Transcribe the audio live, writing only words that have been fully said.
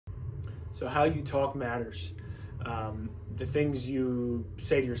So how you talk matters. The things you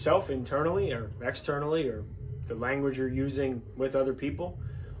say to yourself internally or externally, or the language you're using with other people,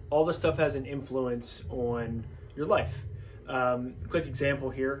 all this stuff has an influence on your life. Quick example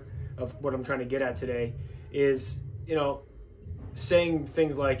here of what I'm trying to get at today is, saying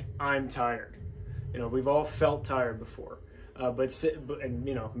things like, I'm tired. We've all felt tired before,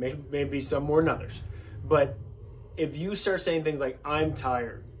 maybe some more than others. But if you start saying things like, I'm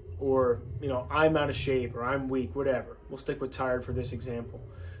tired, or, I'm out of shape, or I'm weak, whatever, we'll stick with tired for this example.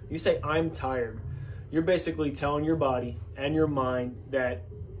 You say, I'm tired, you're basically telling your body and your mind that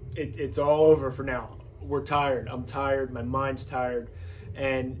it's all over for now. We're tired, I'm tired, my mind's tired,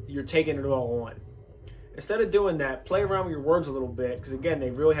 and you're taking it all on. Instead of doing that, play around with your words a little bit, because again,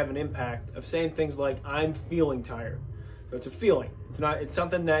 they really have an impact of saying things like, I'm feeling tired. So it's a feeling. It's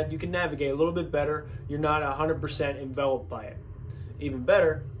something that you can navigate a little bit better. You're not 100% enveloped by it. Even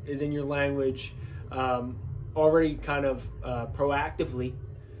better is in your language, already kind of proactively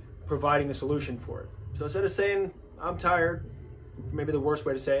providing a solution for it. So instead of saying, I'm tired, maybe the worst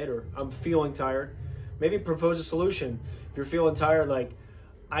way to say it, or I'm feeling tired, maybe propose a solution. If you're feeling tired, like,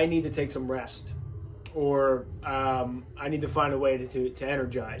 I need to take some rest, or I need to find a way to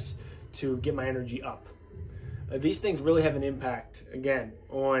energize, to get my energy up. These things really have an impact, again,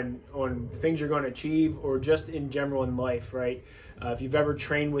 on things you're going to achieve, or just in general in life, right? If you've ever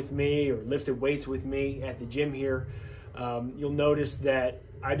trained with me or lifted weights with me at the gym here, you'll notice that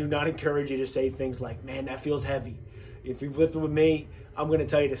I do not encourage you to say things like, man, that feels heavy. If you've lifted with me, I'm going to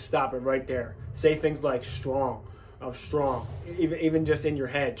tell you to stop it right there. Say things like strong. I'm strong. Even just in your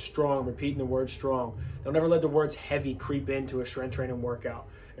head, strong, repeating the word strong. Don't ever let the words heavy creep into a strength training workout.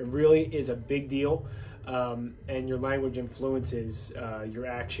 It really is a big deal. And your language influences your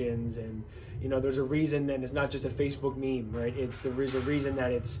actions, and there's a reason, and it's not just a Facebook meme, right? There's a reason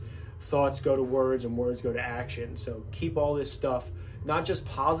that it's thoughts go to words and words go to action. So keep all this stuff not just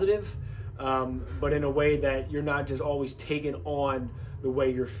positive, but in a way that you're not just always taking on the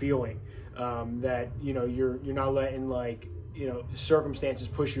way you're feeling. That you're not letting circumstances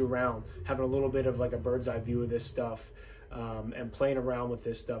push you around. Having a little bit of like a bird's eye view of this stuff. And playing around with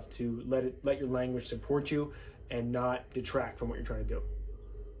this stuff to let your language support you and not detract from what you're trying to do.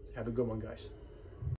 Have a good one, guys.